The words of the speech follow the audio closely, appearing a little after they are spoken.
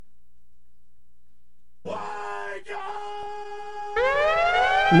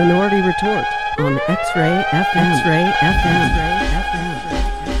Minority Retort on X-Ray FM. X-Ray FM.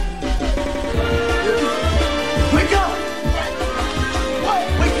 Wake up!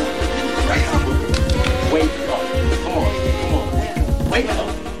 Wake up! Come on. Wake up!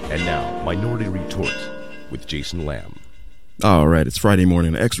 And now, Minority Retort with Jason Lamb. All right, it's Friday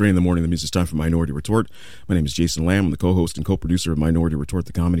morning, X-Ray in the morning. That means it's time for Minority Retort. My name is Jason Lamb. I'm the co-host and co-producer of Minority Retort,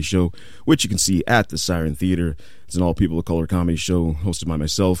 the comedy show, which you can see at the Siren Theater. It's an all-people of color comedy show hosted by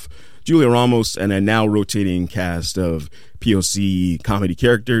myself, Julia Ramos, and a now rotating cast of POC comedy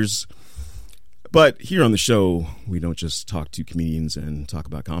characters. But here on the show, we don't just talk to comedians and talk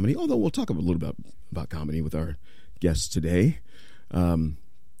about comedy, although we'll talk a little bit about comedy with our guests today.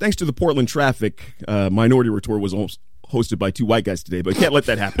 Thanks to the Portland traffic, Minority Retort was almost hosted by two white guys today, but I can't let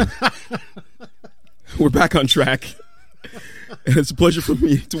that happen. We're back on track. And it's a pleasure for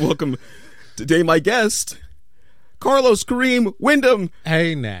me to welcome today my guest, Carlos Kareem Wyndham.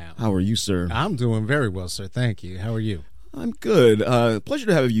 Hey now. How are you, sir? I'm doing very well, sir. Thank you. How are you? I'm good. Pleasure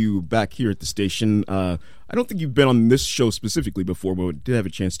to have you back here at the station. I don't think you've been on this show specifically before, but I did have a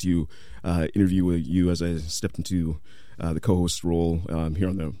chance to interview you as I stepped into the co-host role here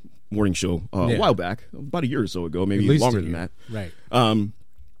on the morning show a while back, about a year or so ago, maybe longer than that. Right. And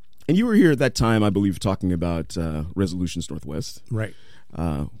you were here at that time, I believe, talking about Resolutions Northwest, Right.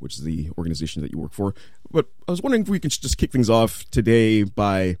 Which is the organization that you work for. But I was wondering if we could just kick things off today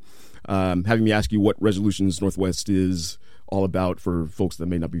by having me ask you what Resolutions Northwest is all about for folks that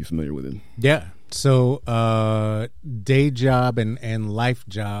may not be familiar with it. Yeah. So day job and life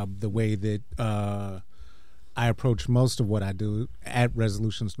job, the way that I approach most of what I do at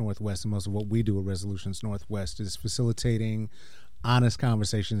Resolutions Northwest and most of what we do at Resolutions Northwest is facilitating honest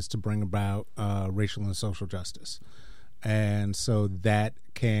conversations to bring about racial and social justice. And so that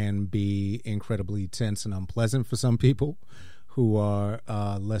can be incredibly tense and unpleasant for some people who are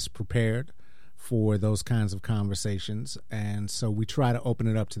less prepared for those kinds of conversations. And so we try to open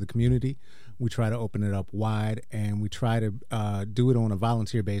it up to the community. We try to open it up wide, and we try to do it on a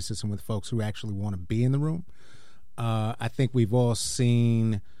volunteer basis and with folks who actually want to be in the room. I think we've all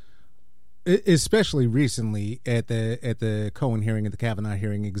seen, especially recently at the Cohen hearing, at the Kavanaugh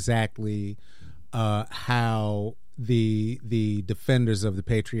hearing, exactly how the defenders of the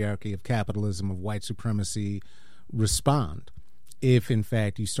patriarchy, of capitalism, of white supremacy respond if, in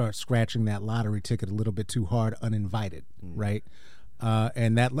fact, you start scratching that lottery ticket a little bit too hard, uninvited, right?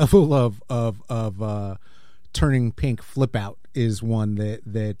 And that level of turning pink flip out is one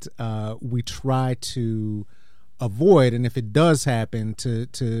that we try to avoid, and if it does happen,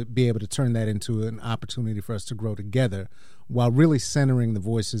 to be able to turn that into an opportunity for us to grow together while really centering the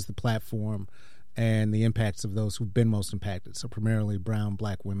voices, the platform, and the impacts of those who've been most impacted, so primarily brown,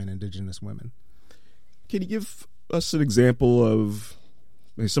 black women, indigenous women. Can you give us an example of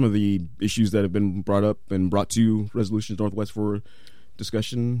some of the issues that have been brought up and brought to Resolutions Northwest for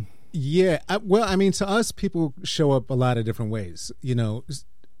discussion? Yeah, well, I mean, to us, people show up a lot of different ways, you know,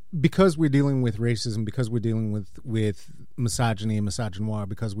 because we're dealing with racism, because we're dealing with misogyny and misogynoir,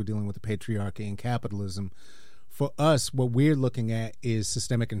 because we're dealing with the patriarchy and capitalism. For us, what we're looking at is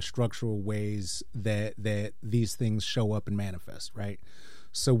systemic and structural ways that these things show up and manifest, right?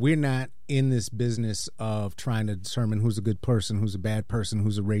 So we're not in this business of trying to determine who's a good person, who's a bad person,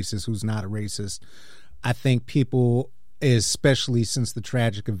 who's a racist, who's not a racist. I think people, especially since the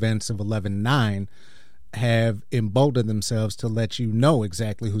tragic events of 11/9, have emboldened themselves to let you know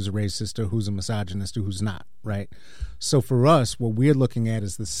exactly who's a racist or who's a misogynist or who's not, right? So for us, what we're looking at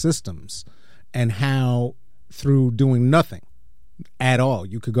is the systems and how, through doing nothing at all,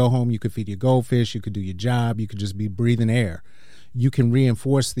 you could go home, you could feed your goldfish, you could do your job, you could just be breathing air. You can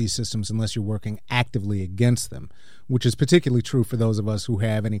reinforce these systems unless you're working actively against them, which is particularly true for those of us who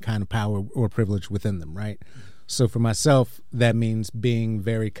have any kind of power or privilege within them, right? So for myself, that means being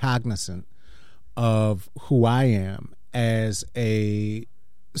very cognizant of who I am as a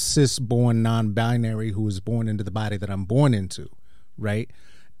cis-born non-binary who was born into the body that I'm born into, right?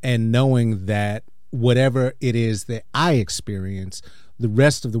 And knowing that whatever it is that I experience, the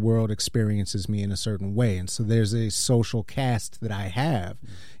rest of the world experiences me in a certain way. And so there's a social caste that I have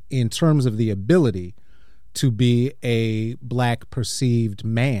in terms of the ability to be a black perceived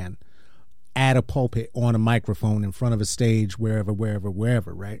man at a pulpit, on a microphone, in front of a stage, wherever,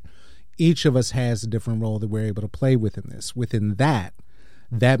 right? Each of us has a different role that we're able to play within this. Within that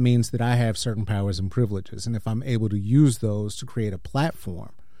means that I have certain powers and privileges. And if I'm able to use those to create a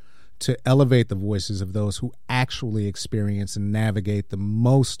platform to elevate the voices of those who actually experience and navigate the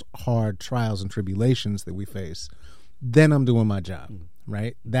most hard trials and tribulations that we face, then I'm doing my job,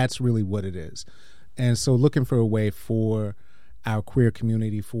 right? That's really what it is. And so looking for a way for our queer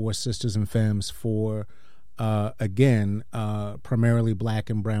community, for sisters and femmes, for primarily Black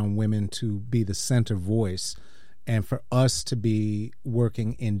and brown women to be the center voice, and for us to be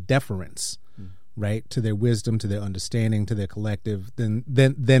working in deference, right, to their wisdom, to their understanding, to their collective,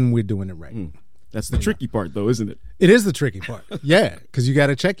 then we're doing it right. That's the tricky part, though, isn't it? It is the tricky part. Yeah, because you got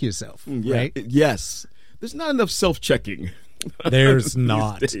to check yourself, right? Yes. There's not enough self-checking. There's these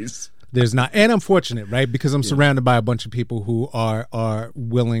not. days. There's not. And I'm fortunate, right? Because I'm surrounded by a bunch of people who are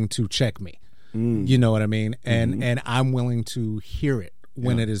willing to check me. You know what I mean? And I'm willing to hear it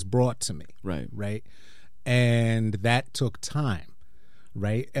when it is brought to me. Right. Right. And that took time.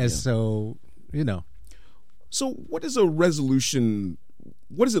 Right. So, you know. So what is a resolution?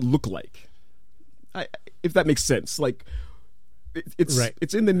 What does it look like? If that makes sense. Like,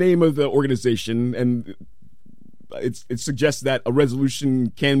 it's in the name of the organization, and it suggests that a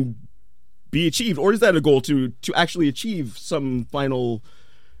resolution can be achieved. Or is that a goal to actually achieve some final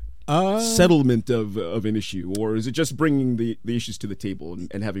settlement of an issue? Or is it just bringing the issues to the table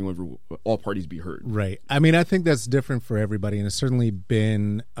and having all parties be heard? Right. I mean, I think that's different for everybody, and it's certainly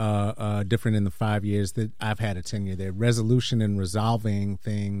been different in the 5 years that I've had a tenure there. Resolution and resolving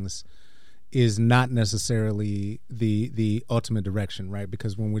things is not necessarily the ultimate direction, right?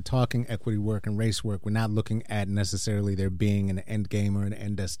 Because when we're talking equity work and race work, we're not looking at necessarily there being an end game or an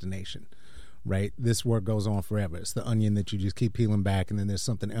end destination, right? This work goes on forever. It's the onion that you just keep peeling back, and then there's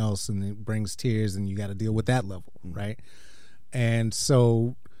something else, and it brings tears, and you got to deal with that level, right? And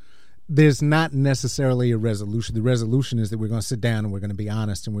so there's not necessarily a resolution. The resolution is that we're going to sit down and we're going to be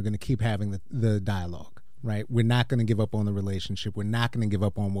honest, and we're going to keep having the dialogue. Right, we're not going to give up on the relationship. We're not going to give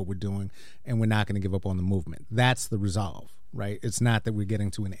up on what we're doing, and we're not going to give up on the movement. That's the resolve, right? It's not that we're getting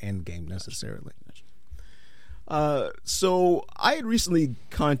to an end game necessarily. So I had recently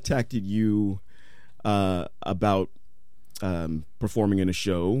contacted you about performing in a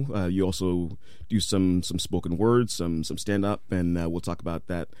show. You also do some spoken word, some stand up, and we'll talk about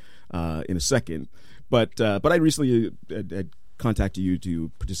that in a second. But I recently had contacted you to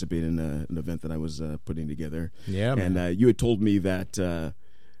participate in an event that I was putting together. Yeah, man. And you had told me that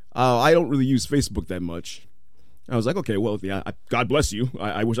I don't really use Facebook that much. I was like, okay, well, yeah, God bless you.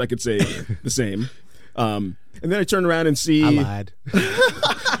 I wish I could say the same. And then I turn around and see... I lied.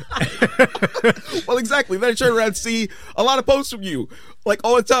 Well, exactly. Then I turn around and see a lot of posts from you, like,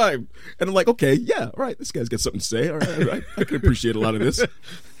 all the time. And I'm like, okay, yeah, all right, this guy's got something to say. All right. I can appreciate a lot of this.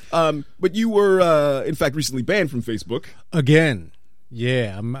 But you were, in fact, recently banned from Facebook. Again.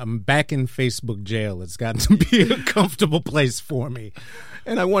 Yeah, I'm back in Facebook jail. It's gotten to be a comfortable place for me.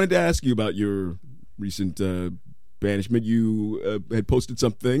 And I wanted to ask you about your recent banishment. You had posted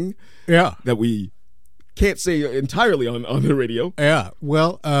something that we can't say entirely on the radio. Yeah,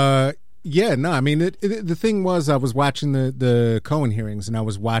 well, I mean, the thing was, I was watching the Cohen hearings, and I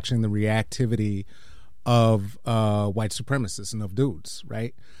was watching the reactivity of white supremacists and of dudes,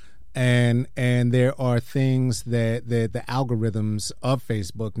 right? And there are things that the algorithms of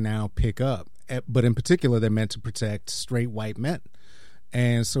Facebook now pick up, but in particular, they're meant to protect straight white men.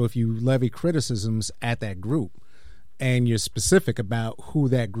 And so if you levy criticisms at that group and you're specific about who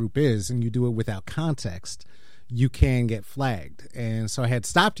that group is and you do it without context, you can get flagged. And so I had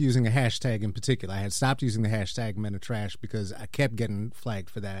stopped using a hashtag in particular. I had stopped using the hashtag Men Are Trash because I kept getting flagged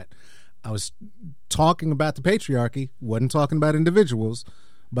for that. I was talking about the patriarchy, wasn't talking about individuals,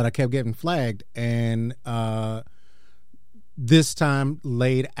 but I kept getting flagged, and this time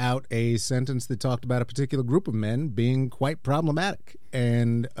laid out a sentence that talked about a particular group of men being quite problematic,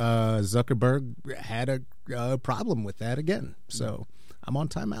 and Zuckerberg had a problem with that again. So I'm on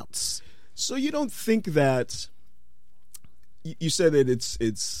timeouts. So you don't think that you said that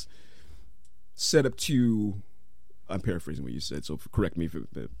it's set up to... I'm paraphrasing what you said, so correct me if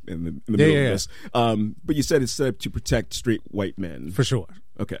in the middle of this. But you said it's set up to protect straight white men. For sure.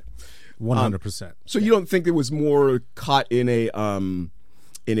 Okay. 100%. So you don't think it was more caught in a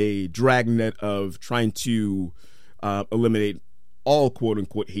dragnet of trying to eliminate all quote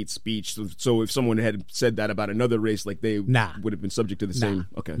unquote hate speech? So if someone had said that about another race, like they would have been subject to the same.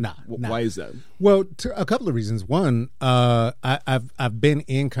 Okay. Why is that? Well, a couple of reasons. One, I've been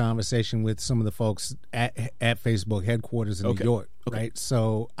in conversation with some of the folks at Facebook headquarters in New York, right?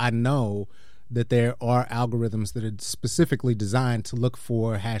 So I know that there are algorithms that are specifically designed to look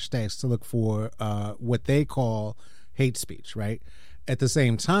for hashtags, to look for what they call hate speech, right? At the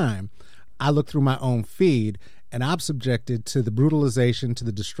same time, I look through my own feed, and I'm subjected to the brutalization, to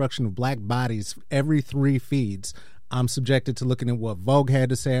the destruction of black bodies every 3 feeds. I'm subjected to looking at what Vogue had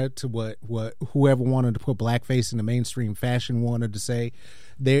to say, to what whoever wanted to put blackface in the mainstream fashion wanted to say.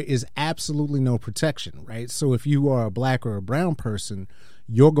 There is absolutely no protection, right? So if you are a black or a brown person,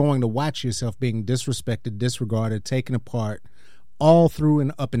 you're going to watch yourself being disrespected, disregarded, taken apart, all through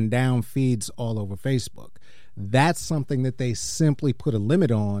and up and down feeds all over Facebook. That's something that they simply put a limit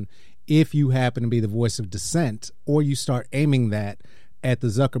on if you happen to be the voice of dissent, or you start aiming that at the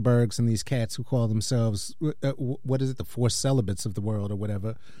Zuckerbergs and these cats who call themselves, what is it, the forced celibates of the world or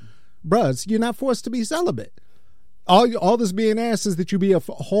whatever. Bruhs, you're not forced to be celibate. All that's being asked is that you be a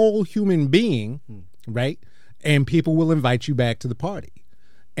whole human being, right? And people will invite you back to the party.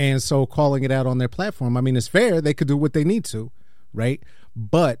 And so calling it out on their platform, I mean, it's fair. They could do what they need to, right?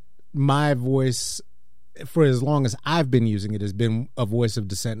 But my voice, for as long as I've been using it, has been a voice of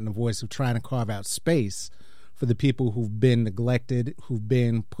dissent and a voice of trying to carve out space for the people who've been neglected, who've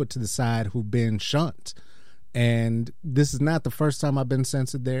been put to the side, who've been shunned. And this is not the first time I've been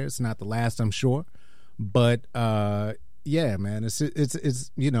censored there. It's not the last, I'm sure. But yeah, man,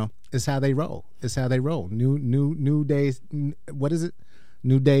 it's you know, it's how they roll. It's how they roll. New days. What is it?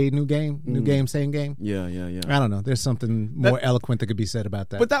 New day, new game. New game, same game. Yeah. I don't know. There's something more eloquent that could be said about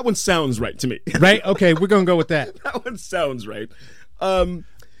that. But that one sounds right to me. Right? Okay, we're gonna go with that. That one sounds right.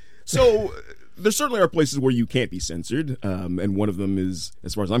 So there certainly are places where you can't be censored, and one of them is,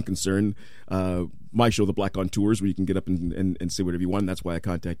 as far as I'm concerned, my show, The Black on Tours, where you can get up and say whatever you want. And that's why I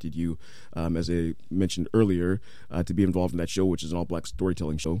contacted you, as I mentioned earlier, to be involved in that show, which is an all-black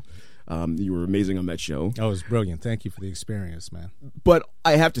storytelling show. You were amazing on that show. Oh, it was brilliant. Thank you for the experience, man. But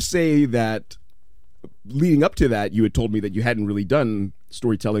I have to say that leading up to that, you had told me that you hadn't really done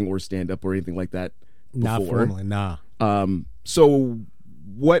storytelling or stand-up or anything like that before. Not formally, nah. So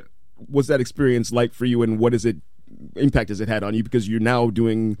what was that experience like for you, and what impact has it had on you? Because you're now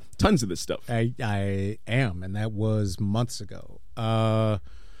doing tons of this stuff. I am, and that was months ago.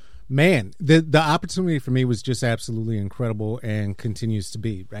 Man, the opportunity for me was just absolutely incredible and continues to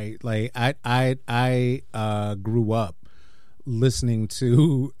be, right? Like I grew up listening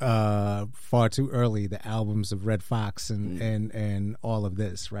to far too early the albums of Red Fox and all of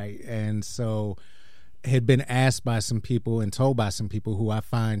this, right? And so had been asked by some people and told by some people who I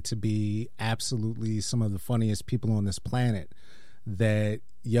find to be absolutely some of the funniest people on this planet that,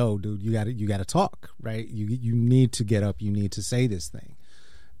 yo, dude, you got to talk, right? You need to get up, you need to say this thing.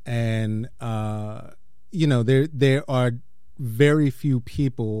 And you know, there are very few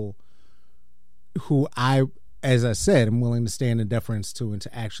people who as I said, I'm willing to stand in deference to, and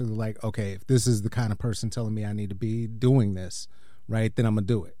to actually like, okay, if this is the kind of person telling me I need to be doing this, right, then I'm gonna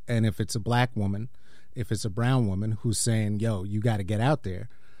do it. And if it's a black woman, if it's a brown woman who's saying, yo, you got to get out there,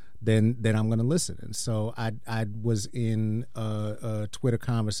 then I'm going to listen. And so I was in a Twitter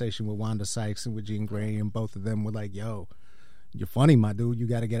conversation with Wanda Sykes and with Jean Grey, and both of them were like, yo, you're funny, my dude. You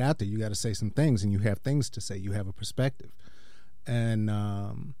got to get out there. You got to say some things, and you have things to say. You have a perspective. And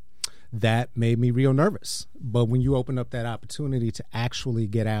that made me real nervous. But when you open up that opportunity to actually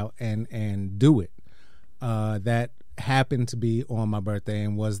get out and do it, that happened to be on my birthday,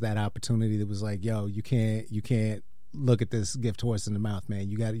 and was that opportunity that was like, yo, you can't look at this gift horse in the mouth, man.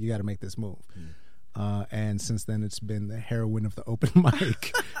 You got to make this move. And since then, it's been the heroine of the open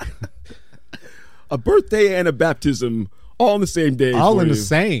mic. A birthday and a baptism all on the same day. All in the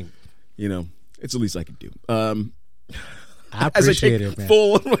same. You know, it's the least I could do. I appreciate it, man.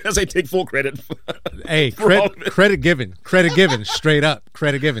 As I take full credit. Hey, credit given, straight up.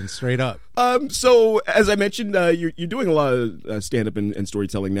 Credit given, straight up. So, as I mentioned, you're doing a lot of stand-up and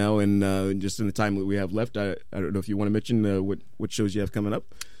storytelling now, and just in the time that we have left, I don't know if you want to mention what shows you have coming up.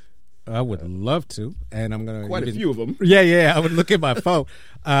 I would love to, and I'm going to... Quite a few of them. Yeah, I would look at my phone.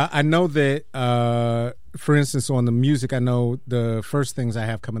 I know that, for instance, on the music, I know the first things I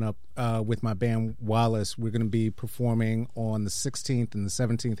have coming up with my band Wallace, we're going to be performing on the 16th and the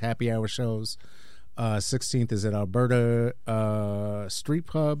 17th happy hour shows. 16th is at Alberta Street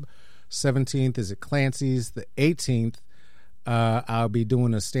Pub. 17th is at Clancy's. The 18th, I'll be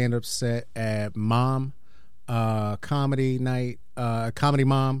doing a stand-up set at Mom Comedy Night, Comedy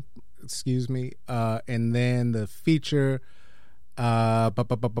Mom, excuse me. And then the feature, end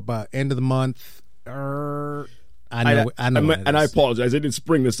of the month. I know. And I apologize. I didn't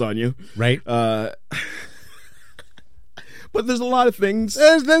spring this on you. Right. But there's a lot of things.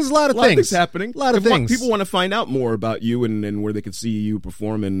 There's a lot of things happening. A lot of things. People want to find out more about you and where they can see you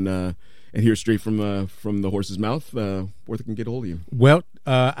perform and hear straight from the horse's mouth, where they can get a hold of you. Well,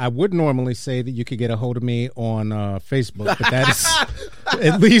 I would normally say that you could get a hold of me on Facebook, but that is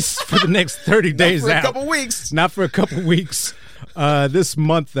at least for the next 30 days out. Not for a couple weeks. Not for a couple weeks. This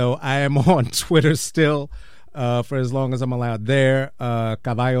month, though, I am on Twitter still. for as long as I'm allowed there.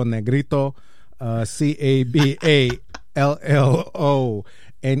 Caballo Negrito, CABALLONEGRITO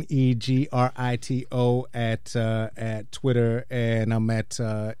at Twitter, and I'm at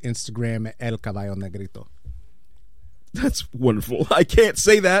Instagram at El Caballo Negrito. That's wonderful. I can't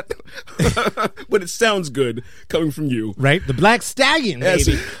say that, but it sounds good coming from you. Right? The Black Stallion,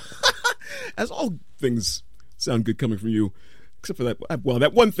 baby. As all things sound good coming from you, except for that. Well,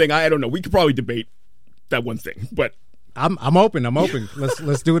 that one thing, I don't know. We could probably debate that one thing, but I'm open.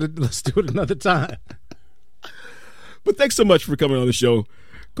 Let's do it. Let's do it another time. But thanks so much for coming on the show,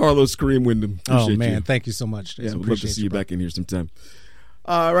 Carlos Kareem Wyndham. Appreciate you. Thank you so much. Yeah, we'd love to see you back in here sometime.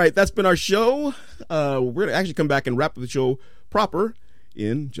 All right, that's been our show. We're going to actually come back and wrap up the show proper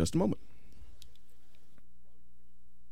in just a moment.